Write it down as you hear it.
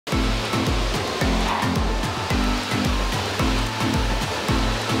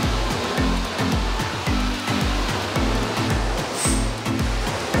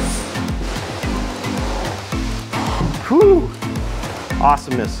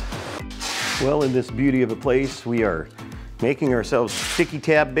awesomeness. Well, in this beauty of a place, we are making ourselves sticky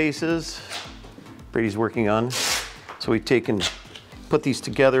tab bases. Brady's working on. So we've put these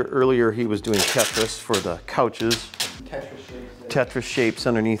together. Earlier he was doing Tetris for the couches. Tetris shapes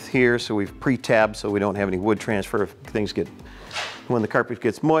underneath here. So we've pre-tabbed so we don't have any wood transfer if things get, when the carpet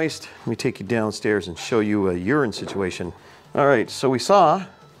gets moist. Let me take you downstairs and show you a urine situation. All right, so we saw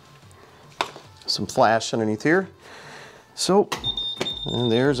some flash underneath here. So,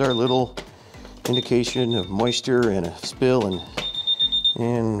 and there's our little indication of moisture and a spill,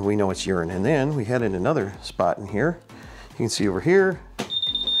 and we know it's urine. And then we had in another spot in here. You can see over here.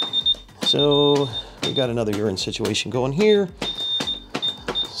 So we got another urine situation going here.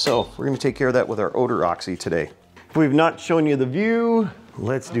 So we're going to take care of that with our OdorOxy today. If we've not shown you the view,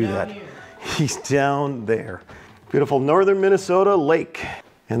 let's do that. He's down there. Beautiful northern Minnesota lake.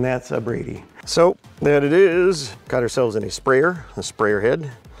 And that's a Brady. So that it is. Got ourselves in a sprayer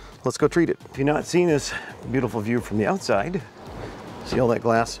head. Let's go treat it. If you've not seen this beautiful view from the outside, see all that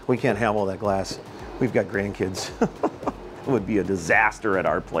glass? We can't have all that glass. We've got grandkids. It would be a disaster at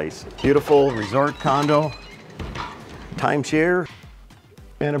our place. Beautiful resort condo, timeshare,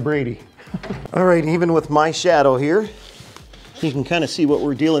 and a Brady. All right, even with my shadow here, you can kind of see what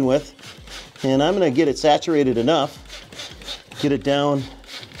we're dealing with. And I'm gonna get it saturated enough, get it down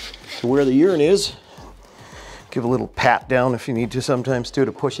to where the urine is. Give a little pat down if you need to sometimes too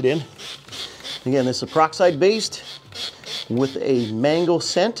to push it in. Again, this is peroxide based with a mango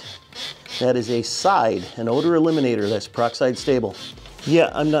scent. That is a side, an odor eliminator that's peroxide stable.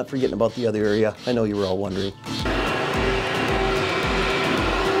 Yeah, I'm not forgetting about the other area. I know you were all wondering.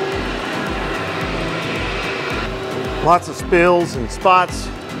 Lots of spills and spots.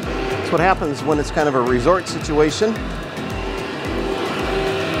 That's what happens when it's kind of a resort situation.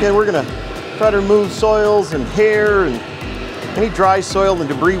 Again, we're gonna try to remove soils and hair and any dry soil and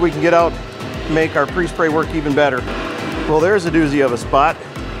debris we can get out to make our pre-spray work even better. Well, there's a doozy of a spot.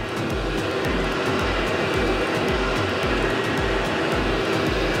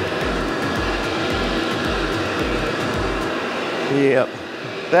 Yep,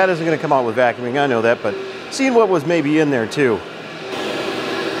 that isn't gonna come out with vacuuming, I know that, but seeing what was maybe in there too.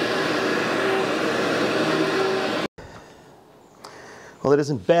 Well, it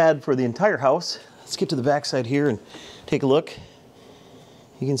isn't bad for the entire house. Let's get to the back side here and take a look.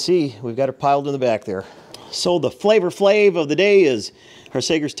 You can see we've got it piled in the back there. So the flavor flav of the day is our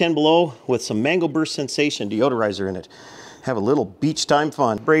Saigers 10 Below with some Mango Burst Sensation deodorizer in it. Have a little beach time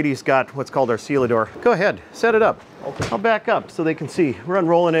fun. Brady's got what's called our sealador. Go ahead, set it up. Okay. I'll back up so they can see. We're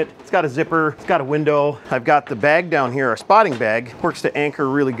unrolling it. It's got a zipper, it's got a window. I've got the bag down here, our spotting bag. Works to anchor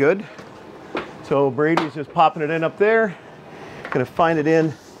really good. So Brady's just popping it in up there. Gonna find it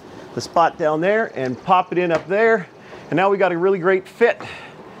in the spot down there and pop it in up there. And now we got a really great fit.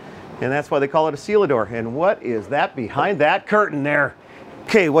 And that's why they call it a sealador. And what is that behind that curtain there?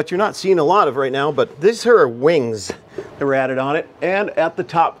 Okay, what you're not seeing a lot of right now, but these are wings that were added on it and at the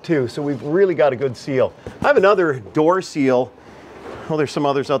top too. So we've really got a good seal. I have another door seal. Well, there's some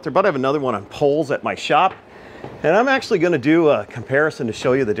others out there, but I have another one on poles at my shop. And I'm actually gonna do a comparison to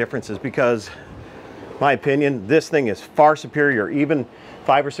show you the differences because my opinion, this thing is far superior. Even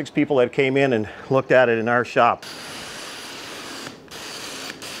 5 or 6 people that came in and looked at it in our shop.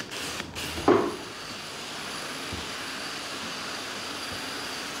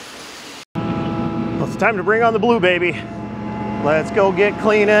 Well, it's time to bring on the blue, baby. Let's go get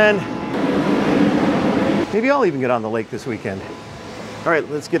cleaning. Maybe I'll even get on the lake this weekend. All right,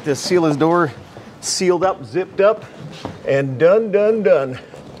 let's get this sealer's door sealed up, zipped up, and done.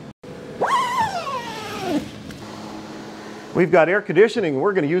 We've got air conditioning.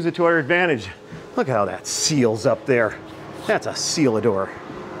 We're going to use it to our advantage. Look how that seals up there. That's a sealador.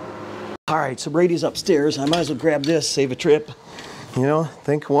 All right, so Brady's upstairs. I might as well grab this, save a trip. You know,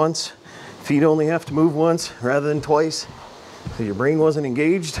 think once. Feet only have to move once rather than twice. So your brain wasn't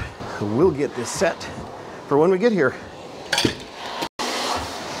engaged. We'll get this set for when we get here.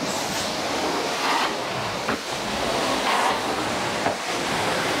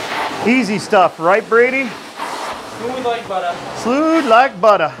 Easy stuff, right, Brady? Smooth like butter. Smooth like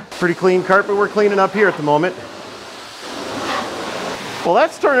butter. Pretty clean carpet we're cleaning up here at the moment. Well,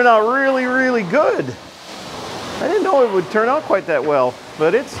 that's turning out really, really good. I didn't know it would turn out quite that well,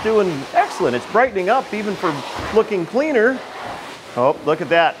 but it's doing excellent. It's brightening up even for looking cleaner. Oh, look at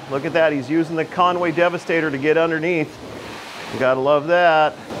that. Look at that. He's using the Conway Devastator to get underneath. You gotta love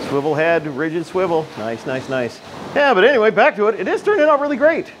that. Swivel head, rigid swivel. Nice, nice, nice. Yeah, but anyway, back to it. It is turning out really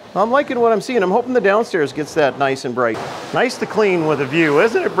great. I'm liking what I'm seeing. I'm hoping the downstairs gets that nice and bright. Nice to clean with a view,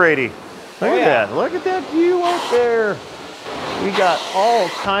 isn't it, Brady? Look at that. Look at that view out there. We got all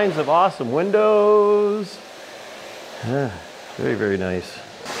kinds of awesome windows. Very, very nice.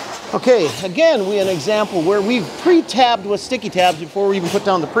 Okay, again, we have an example where we've pre-tabbed with sticky tabs before we even put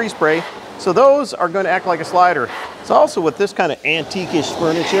down the pre-spray. So those are going to act like a slider. It's also with this kind of antique-ish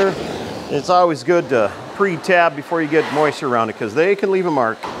furniture, it's always good to pre-tab before you get moisture around it because they can leave a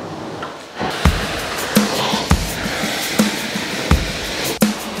mark.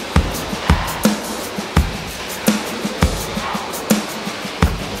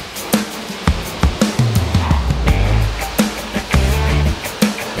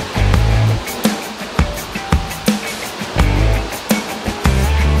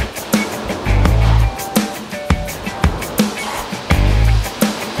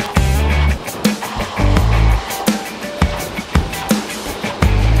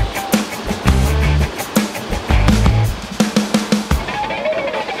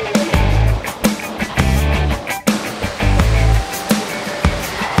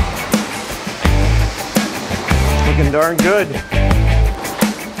 Darn good.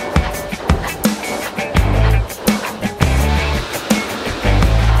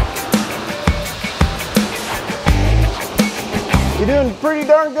 You're doing pretty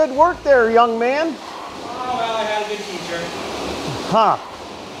darn good work there, young man. Oh, well, I had a good teacher. Huh.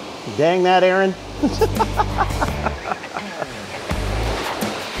 Dang that, Aaron.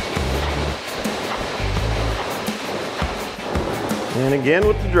 And again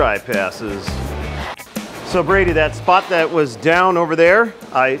with the dry passes. So Brady, that spot that was down over there,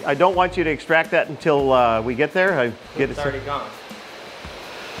 I don't want you to extract that until we get there. It's already gone.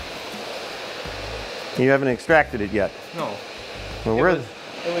 You haven't extracted it yet? No. Well, it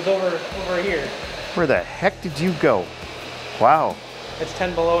was over here. Where the heck did you go? Wow. It's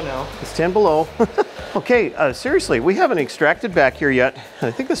 10 below now. It's 10 below. Okay, seriously, we haven't extracted back here yet. I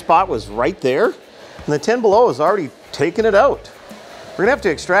think the spot was right there, and the 10 below has already taken it out. We're gonna have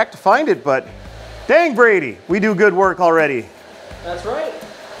to extract to find it, but dang, Brady, we do good work already. That's right.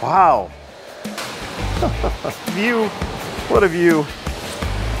 Wow. View, what a view.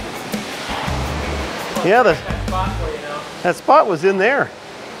 Yeah, that spot for you now. That spot was in there.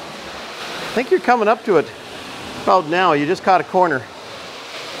 I think you're coming up to it about now. You just caught a corner.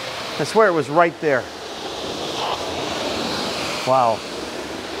 I swear it was right there. Wow.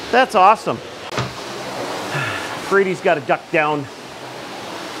 That's awesome. Brady's got to duck down.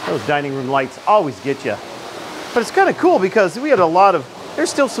 Those dining room lights always get you. But it's kind of cool because we had a lot of,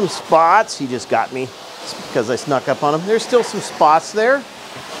 there's still some spots. He just got me because I snuck up on him. There's still some spots there,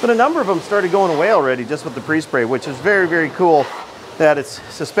 but a number of them started going away already just with the pre-spray, which is very, very cool that it's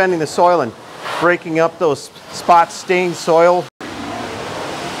suspending the soil and breaking up those spots, stained soil.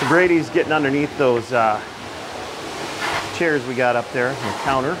 Brady's getting underneath those chairs we got up there on the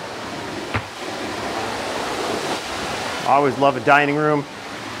counter. I always love a dining room.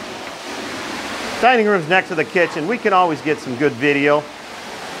 Dining room's next to the kitchen. We can always get some good video.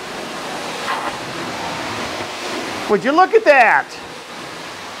 Would you look at that?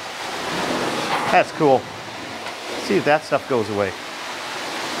 That's cool. Let's see if that stuff goes away.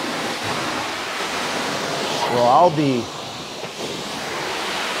 Well, I'll be.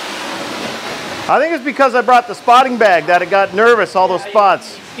 I think it's because I brought the spotting bag that it got nervous, all those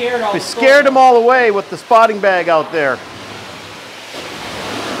spots. We scared them all away with the spotting bag out there.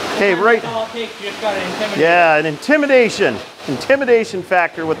 Okay, right. That's all it takes. You just gotta intimidate. Yeah, an intimidation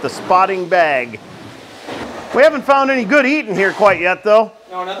factor with the spotting bag. We haven't found any good eating here quite yet, though.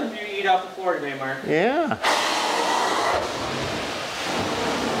 No, nothing for you to eat off the floor today, Mark. Yeah.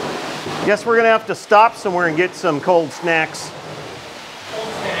 Guess we're gonna have to stop somewhere and get some cold snacks. Cold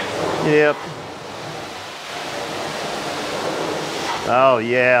snacks. Yep. Oh,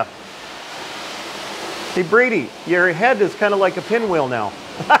 yeah. Hey, Brady, your head is kind of like a pinwheel now.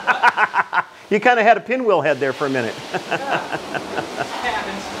 You kind of had a pinwheel head there for a minute. Yeah. It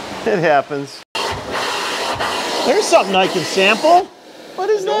happens. It happens. There's something I can sample. What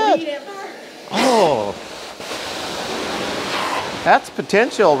is that? Oh. That's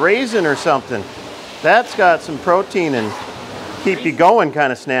potential raisin or something. That's got some protein and keep you going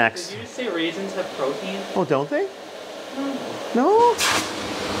kind of snacks. Did you just say raisins have protein? Oh, don't they? No?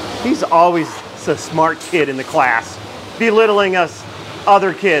 He's always a smart kid in the class, belittling us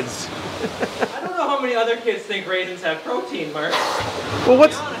other kids. I don't know how many other kids think raisins have protein, Mark. Well,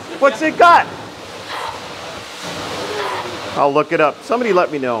 what's it got? I'll look it up. Somebody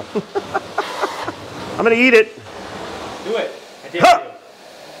let me know. I'm gonna eat it. Do it. I did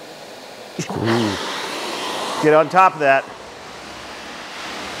Ooh. Get on top of that.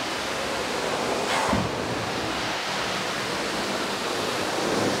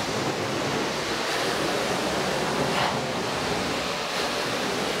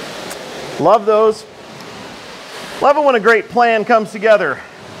 Love those. Love it when a great plan comes together.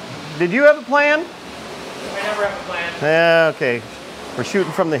 Did you have a plan? I never have a plan. Yeah, okay. We're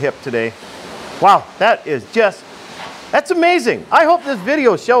shooting from the hip today. Wow, that is just, that's amazing. I hope this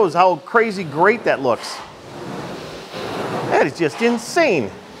video shows how crazy great that looks. That is just insane.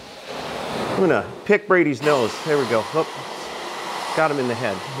 I'm gonna pick Brady's nose. There we go. Oh, got him in the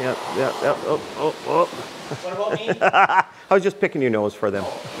head. Yep, yep, yep. Oh. What about me? I was just picking your nose for them.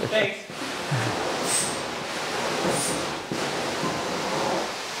 Thanks.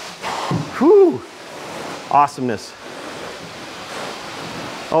 Whew. Awesomeness.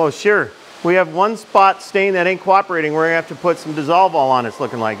 Oh, sure. We have one spot stain that ain't cooperating. We're gonna have to put some Dissolve All on, it's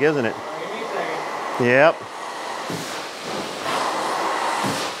looking like, isn't it? Give me a second. Yep.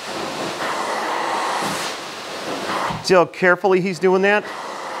 See how carefully he's doing that?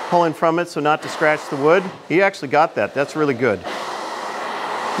 Pulling from it so not to scratch the wood. He actually got that. That's really good.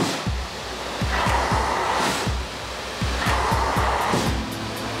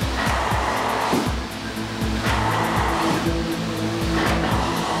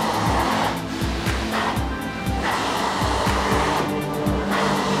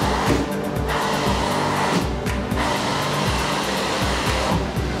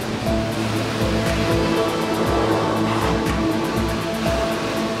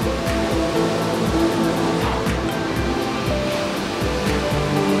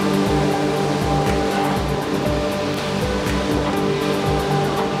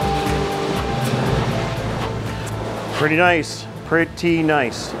 Pretty nice, pretty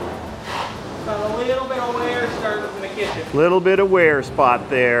nice. Got a little bit of wear starting from the kitchen. Little bit of wear spot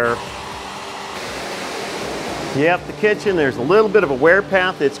there. Yep, the kitchen, there's a little bit of a wear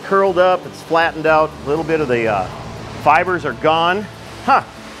path. It's curled up, it's flattened out. A little bit of the fibers are gone. Huh,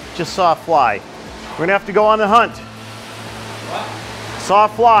 just saw a fly. We're gonna have to go on the hunt. What? Saw a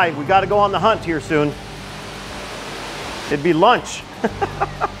fly, we gotta go on the hunt here soon. It'd be lunch.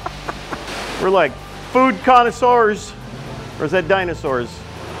 We're like food connoisseurs. Or is that dinosaurs?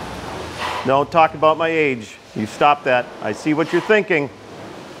 No, talk about my age. You stop that. I see what you're thinking.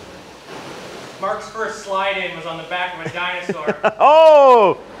 Mark's first slide in was on the back of a dinosaur.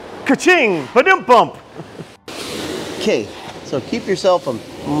 Oh, ka-ching, ba-dum bump. Okay, so keep yourself a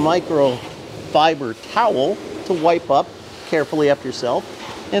microfiber towel to wipe up carefully after yourself.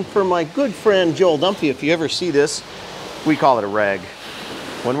 And for my good friend Joel Dumpy, if you ever see this, we call it a rag.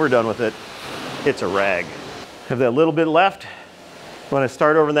 When we're done with it, it's a rag. Have that little bit left. I'm gonna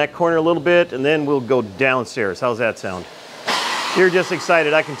start over in that corner a little bit and then we'll go downstairs. How's that sound? You're just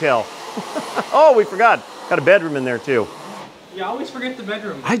excited, I can tell. Oh, we forgot. Got a bedroom in there too. You always forget the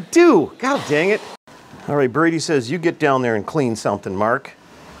bedroom. I do, God dang it. All right, Brady says you get down there and clean something, Mark.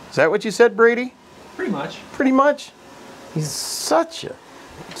 Is that what you said, Brady? Pretty much. Pretty much. He's such a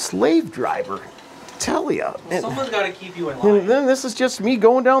slave driver. Tell ya. Well, someone's got to keep you in line. And then this is just me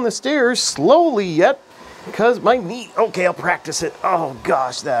going down the stairs slowly yet, because my knee, okay, I'll practice it. Oh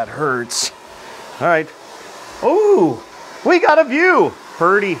gosh, that hurts. All right. Ooh, we got a view.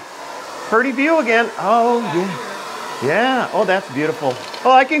 Pretty view again. Oh, yeah. Yeah, oh, that's beautiful.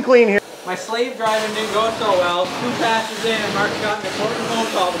 Oh, I can clean here. My slave driving didn't go so well. 2 passes in and Mark's got an important phone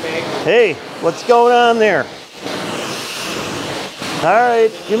call to make. Hey, what's going on there? All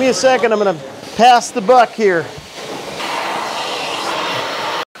right, give me a second. I'm gonna pass the buck here.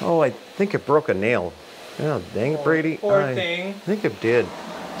 Oh, I think it broke a nail. Oh, dang it, Brady. Poor thing. I think it did.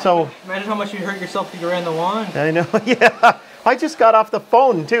 So, imagine how much you hurt yourself if you ran the lawn. I know, yeah. I just got off the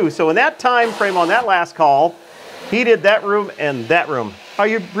phone too. So in that time frame on that last call, he did that room and that room. Are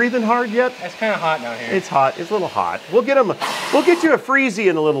you breathing hard yet? It's kind of hot down here. It's hot. It's a little hot. We'll get you a freezy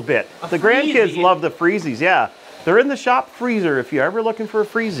in a little bit. The grandkids love the freezies, yeah. They're in the shop freezer if you're ever looking for a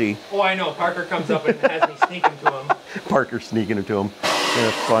freezy. Oh, I know. Parker comes up and has me sneak him to him. Parker sneaking it to him. Yeah,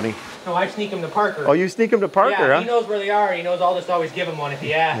 that's funny. No, I sneak him to Parker. Oh, you sneak him to Parker, yeah, huh? he knows where they are. He knows I'll just always give him one if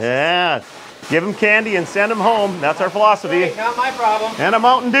he asks. Yeah. Give him candy and send him home. That's our philosophy. Right, not my problem. And a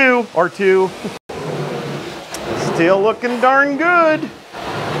Mountain Dew or 2. Still looking darn good.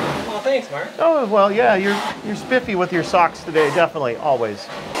 Well, thanks, Mark. Oh, well, yeah, you're spiffy with your socks today, definitely, always.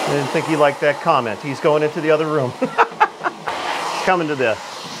 I didn't think he liked that comment. He's going into the other room. Coming to the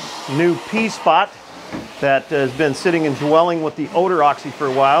new pee spot that has been sitting and dwelling with the OdorOxy for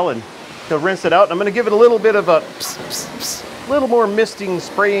a while, and he'll rinse it out. And I'm going to give it a little bit of a little more misting,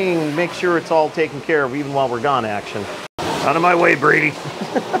 spraying, make sure it's all taken care of even while we're gone action. Out of my way, Brady. You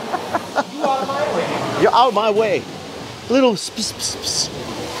out of my way. You're out of my way. Little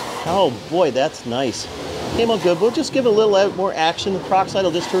Oh boy, that's nice. Came out good. We'll just give it a little more action. The peroxide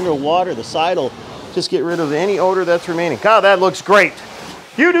will just turn to water. The side will just get rid of any odor that's remaining. God, that looks great.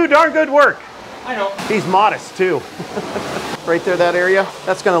 You do darn good work. I know. He's modest too. Right there, that area.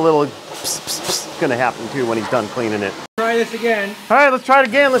 That's gonna gonna happen too when he's done cleaning it. Try this again. All right, let's try it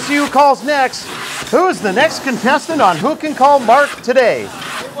again. Let's see who calls next. Who is the next contestant on Who Can Call Mark today?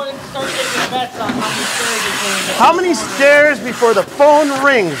 Everyone start taking bets on how many stairs before the phone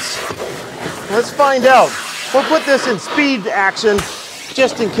rings? Let's find out. We'll put this in speed action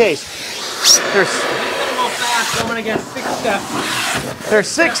just in case. I'm gonna get 6 steps. There's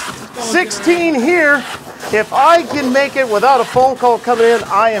 16 here. If I can make it without a phone call coming in,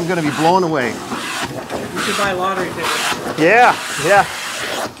 I am gonna be blown away. You should buy lottery tickets. Yeah, yeah.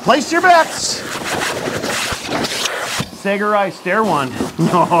 Place your bets. Saiger Stair 1.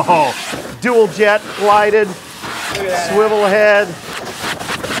 No. Dual jet, glided, swivel head.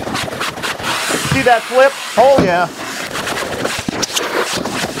 See that flip? Oh yeah.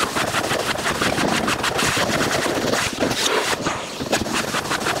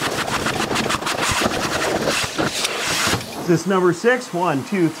 Is this number 6? 1,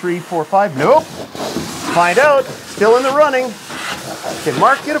 2, 3, 4, 5. Nope. Find out. Still in the running. Can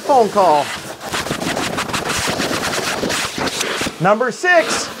Mark get a phone call? Number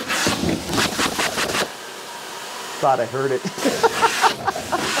 6. Thought I heard it.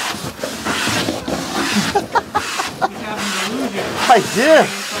 I did.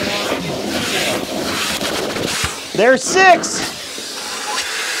 There's 6.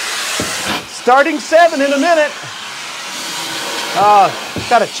 Starting 7 in a minute.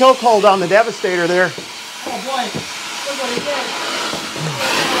 Got a chokehold on the Devastator there. Oh boy, look what he did.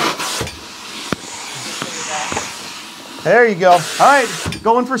 There you go. All right,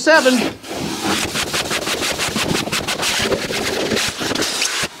 going for 7.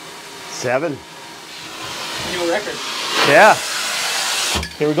 7. New record. Yeah.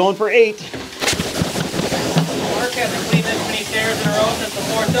 Okay, we're going for 8. Mark hasn't cleaned this many stairs in a row since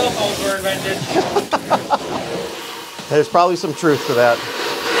before cell phones were invented. There's probably some truth to that.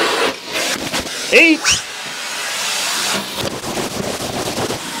 8.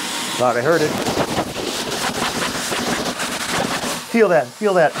 Thought I heard it. Feel that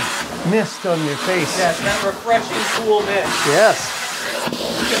mist on your face. Yes, that refreshing, cool mist. Yes.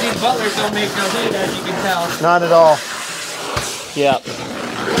 Because these butlers don't make no heat, as you can tell. Not at all. Yeah.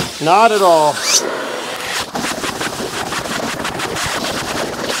 Not at all.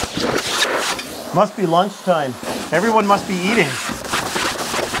 Must be lunchtime. Everyone must be eating. Does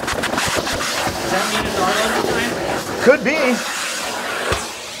that mean it's our lunchtime? Could be.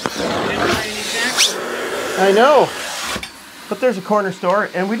 Didn't buy any snacks? I know. But there's a corner store,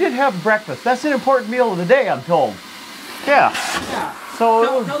 and we did have breakfast. That's an important meal of the day, I'm told. Yeah. Yeah. So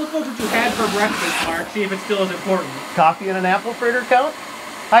Tell the folks what you had for breakfast, Mark. See if it's still as important. coffee and an apple fritter count?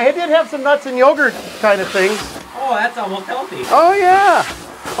 I did have some nuts and yogurt kind of things. Oh, that's almost healthy. Oh yeah.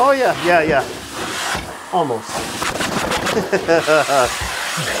 Oh yeah. Yeah. Almost.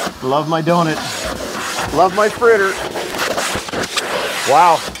 Love my donut. Love my fritter.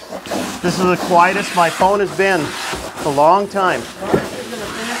 Wow. This is the quietest my phone has been in a long time. Mark is going to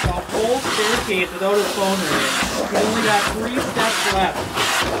finish a whole staircase without his phone ringing. He only got 3 steps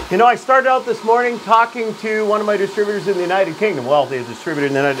left. You know, I started out this morning talking to one of my distributors in the United Kingdom. Well, they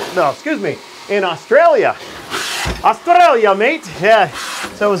distributed in in Australia. Australia, mate. Yeah.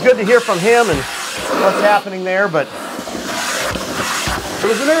 So it was good to hear from him and what's happening there, but it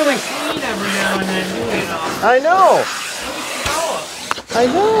was an early. Clean every now and then, you know. I know. I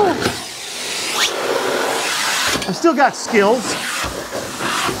know. I've still got skills.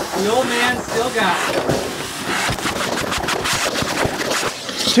 The old man still got it.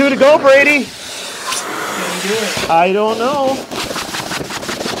 2 to go, Brady. Can you do it? I don't know.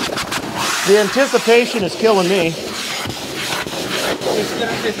 The anticipation is killing me.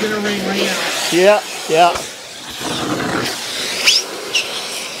 It's gonna ring right now. Yeah.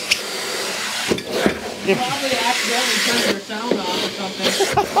 You probably accidentally turned your sound off or something.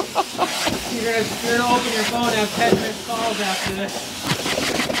 You're gonna open your phone and have 10 missed calls after this.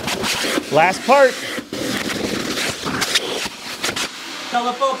 Last part. Tell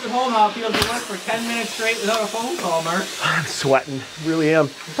the folks at home how it feels to work for 10 minutes straight without a phone call, Mark. I'm sweating, really am.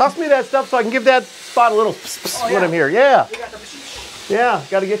 Toss me that stuff so I can give that spot a little when I'm here. Yeah. Yeah,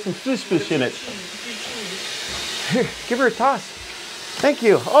 got to get some swish in it. Here, give her a toss. Thank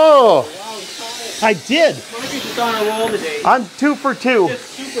you. Oh, I did. Mark is just on a roll today. I'm 2 for 2. Just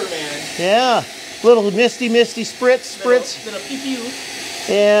Superman. Yeah, little misty spritz. Little pew-pew.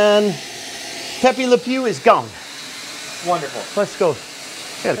 And Pepe Le Pew is gone. Wonderful. Let's go.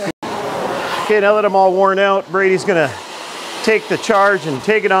 Okay, now that I'm all worn out, Brady's gonna take the charge and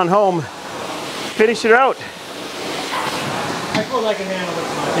take it on home. Finish it out. I suppose I can handle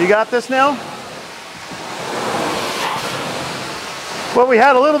this much. You got this now? Well, we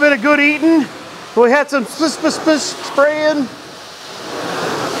had a little bit of good eating. We had some spraying.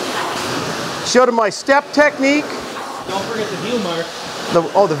 Showed him my step technique. Don't forget the view, Mark.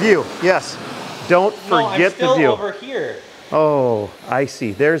 The view, yes. Don't forget the view. Over here. Oh, I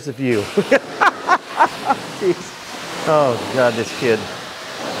see. There's the view. Jeez. Oh, God, this kid.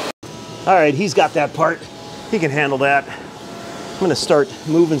 All right, he's got that part. He can handle that. I'm going to start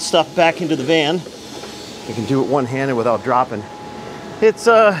moving stuff back into the van. I can do it one-handed without dropping. It's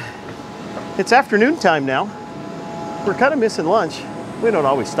afternoon time now. We're kind of missing lunch. We don't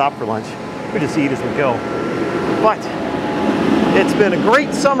always stop for lunch. We just eat as we go. But it's been a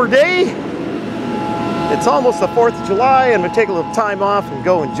great summer day. It's almost the 4th of July. I'm gonna take a little time off and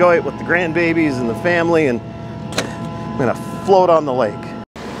go enjoy it with the grandbabies and the family, and I'm gonna float on the lake.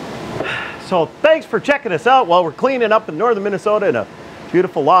 So thanks for checking us out while we're cleaning up in northern Minnesota in a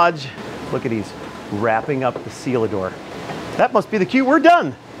beautiful lodge. Look at, he's wrapping up the sealador. That must be the cue. We're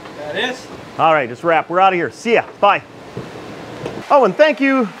done. That is. All right, just wrap. We're out of here. See ya. Bye. Oh, and thank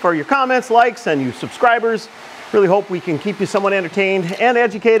you for your comments, likes, and you subscribers. Really hope we can keep you somewhat entertained and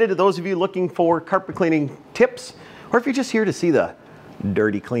educated. To those of you looking for carpet cleaning tips, or if you're just here to see the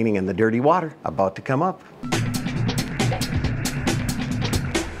dirty cleaning and the dirty water about to come up.